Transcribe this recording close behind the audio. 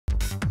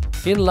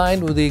In line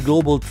with the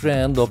global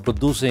trend of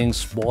producing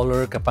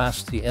smaller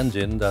capacity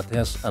engine that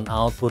has an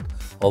output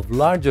of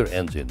larger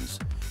engines,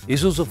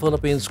 Isuzu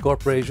Philippines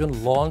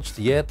Corporation launched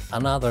yet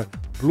another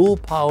Blue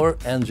Power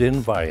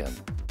engine variant.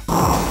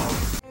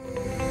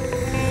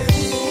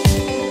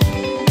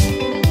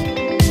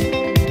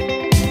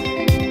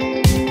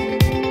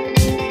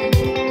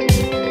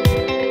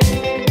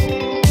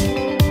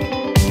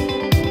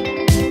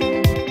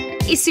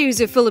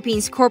 Isuzu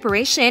Philippines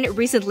Corporation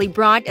recently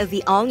brought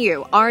the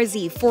all-new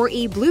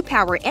RZ4E Blue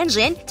Power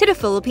engine to the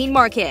Philippine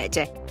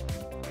market.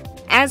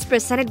 As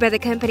presented by the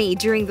company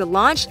during the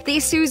launch, the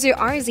Isuzu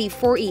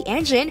RZ4E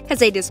engine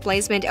has a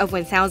displacement of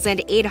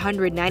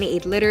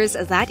 1,898 liters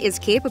that is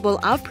capable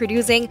of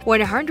producing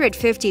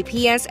 150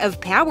 PS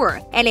of power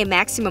and a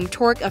maximum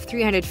torque of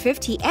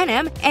 350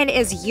 Nm and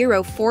is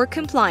Euro 4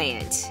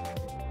 compliant.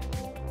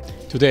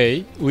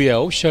 Today, we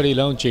are officially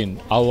launching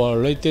our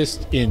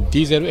latest in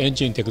diesel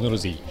engine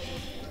technology,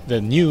 the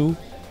new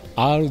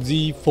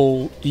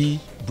RZ4E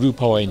Blue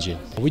Power engine,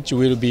 which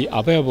will be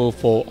available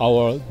for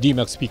our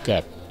D-Max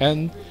pickup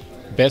and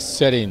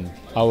best-selling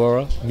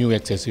our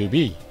MUX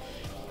SUV.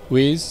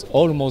 With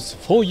almost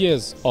 4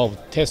 years of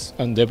test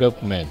and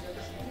development,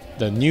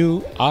 the new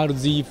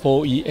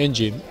RZ4E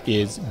engine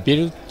is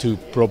built to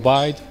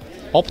provide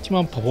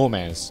optimum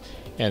performance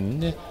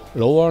and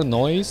lower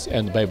noise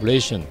and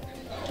vibration,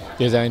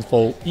 designed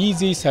for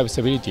easy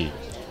serviceability,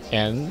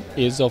 and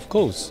is of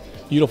course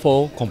Euro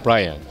 4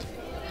 compliant.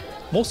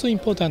 Most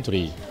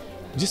importantly,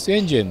 this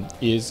engine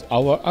is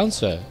our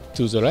answer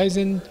to the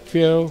rising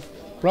fuel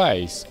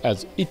price,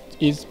 as it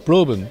is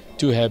proven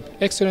to have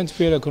excellent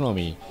fuel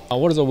economy,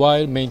 all the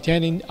while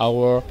maintaining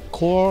our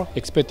core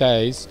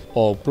expertise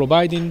of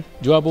providing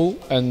durable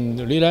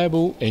and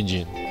reliable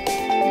engine.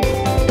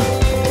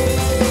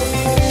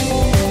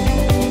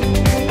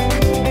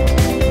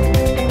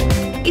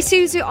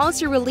 Isuzu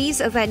also released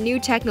that new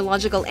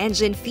technological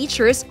engine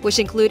features, which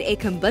include a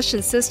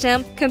combustion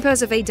system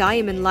composed of a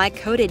diamond-like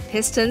coated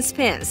piston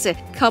spins,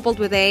 coupled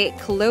with a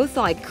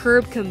clothoid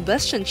curb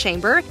combustion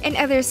chamber and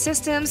other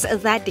systems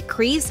that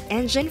decrease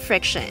engine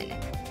friction.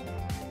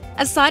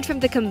 Aside from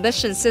the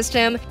combustion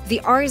system, the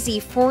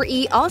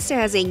RZ4E also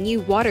has a new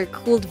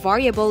water-cooled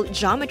variable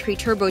geometry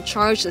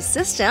turbocharged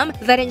system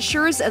that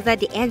ensures that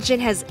the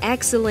engine has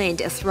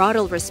excellent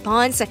throttle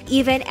response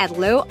even at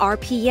low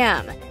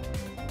RPM.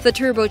 The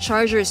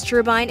turbocharger's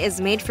turbine is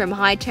made from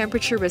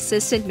high-temperature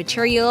resistant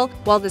material,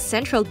 while the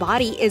central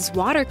body is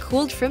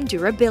water-cooled from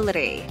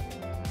durability.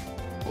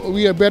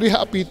 We are very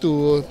happy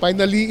to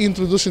finally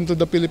introduce into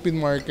the Philippine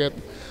market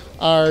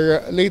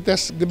our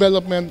latest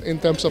development in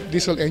terms of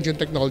diesel engine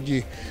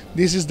technology.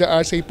 This is the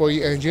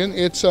RZ4E engine.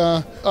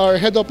 Our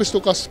head office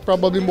took us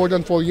probably more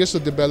than 4 years to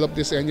develop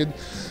this engine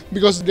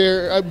because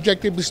their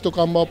objective is to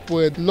come up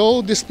with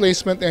low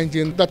displacement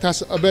engine that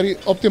has a very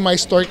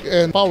optimized torque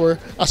and power,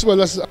 as well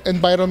as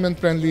environment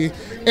friendly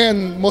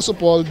and most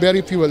of all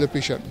very fuel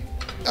efficient.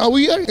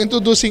 We are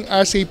introducing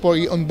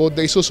RZ4E on both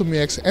the Isuzu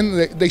MUX and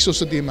the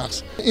Isuzu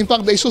D-Max. In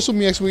fact, the Isuzu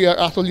MUX we are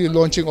actually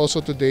launching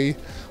also today.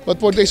 But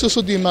for the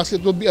Isuzu D-Max,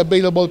 it will be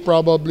available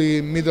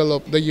probably middle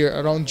of the year,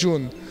 around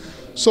June.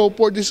 So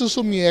for the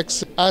Isuzu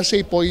MUX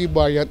RZ4E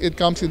variant, it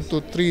comes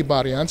into 3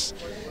 variants: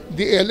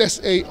 the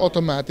LSA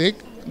automatic,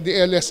 the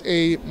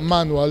LSA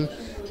manual,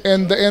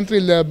 and the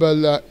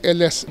entry-level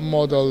LS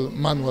model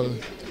manual.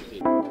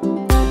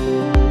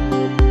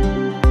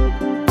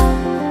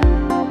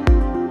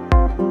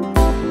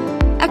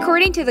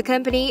 According to the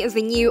company,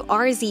 the new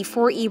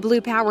RZ4E Blue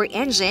Power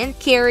engine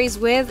carries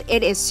with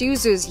it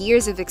Isuzu's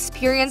years of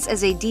experience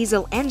as a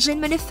diesel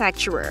engine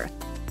manufacturer.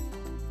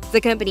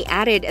 The company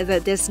added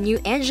that this new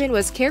engine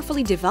was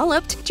carefully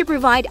developed to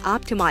provide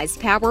optimized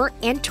power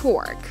and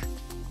torque.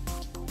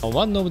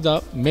 One of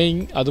the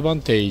main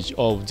advantages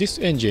of this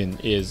engine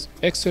is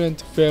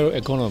excellent fuel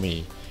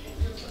economy.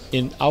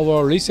 In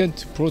our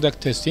recent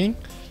product testing,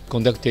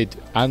 conducted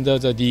under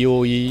the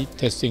DOE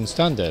testing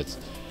standards,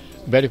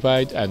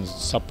 verified and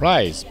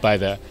surprised by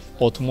the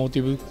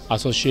Automotive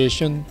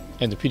Association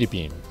and the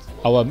Philippines,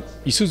 our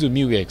Isuzu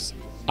MUX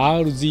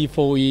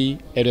RZ4E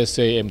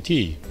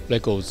LSA-MT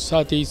records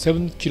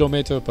 37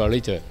 km per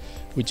liter,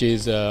 which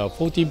is a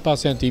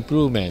 14%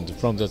 improvement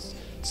from the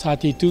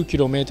 32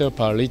 km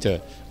per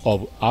liter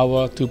of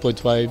our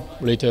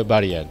 2.5-liter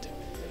variant.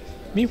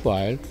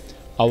 Meanwhile,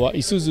 our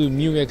Isuzu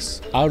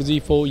MUX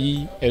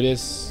RZ4E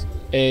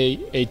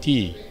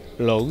LSA-AT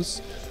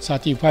logs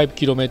 35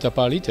 km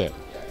per liter.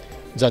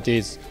 That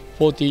is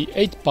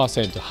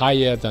 48%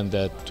 higher than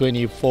the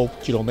 24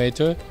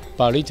 km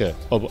per liter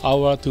of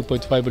our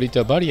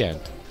 2.5-liter variant.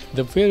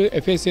 The fuel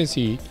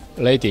efficiency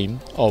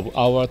rating of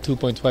our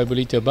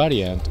 2.5-liter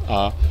variant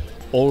are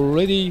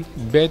already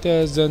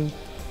better than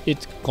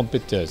its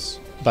competitors,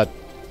 but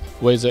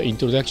with the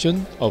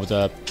introduction of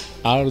the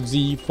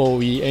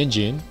RZ4E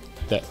engine,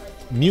 the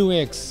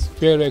MUX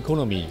fuel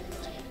economy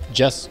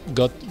just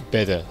got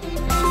better.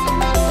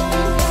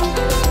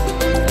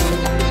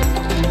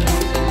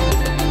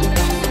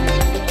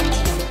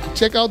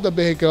 check out the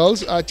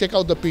vehicles, check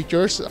out the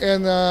features,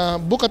 and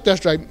book a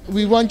test drive.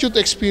 We want you to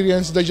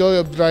experience the joy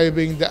of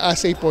driving the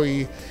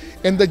RZ4E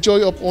and the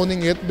joy of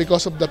owning it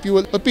because of the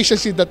fuel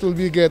efficiency that we'll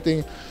be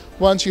getting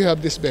once you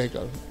have this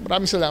vehicle.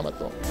 Maraming salamat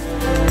po.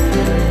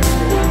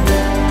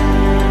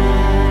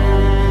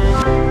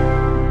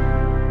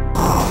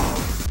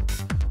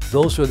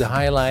 Those were the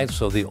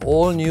highlights of the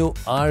all-new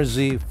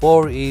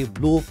RZ4E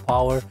Blue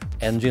Power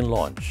engine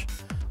launch.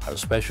 Our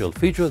special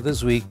feature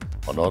this week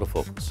on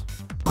Autofocus.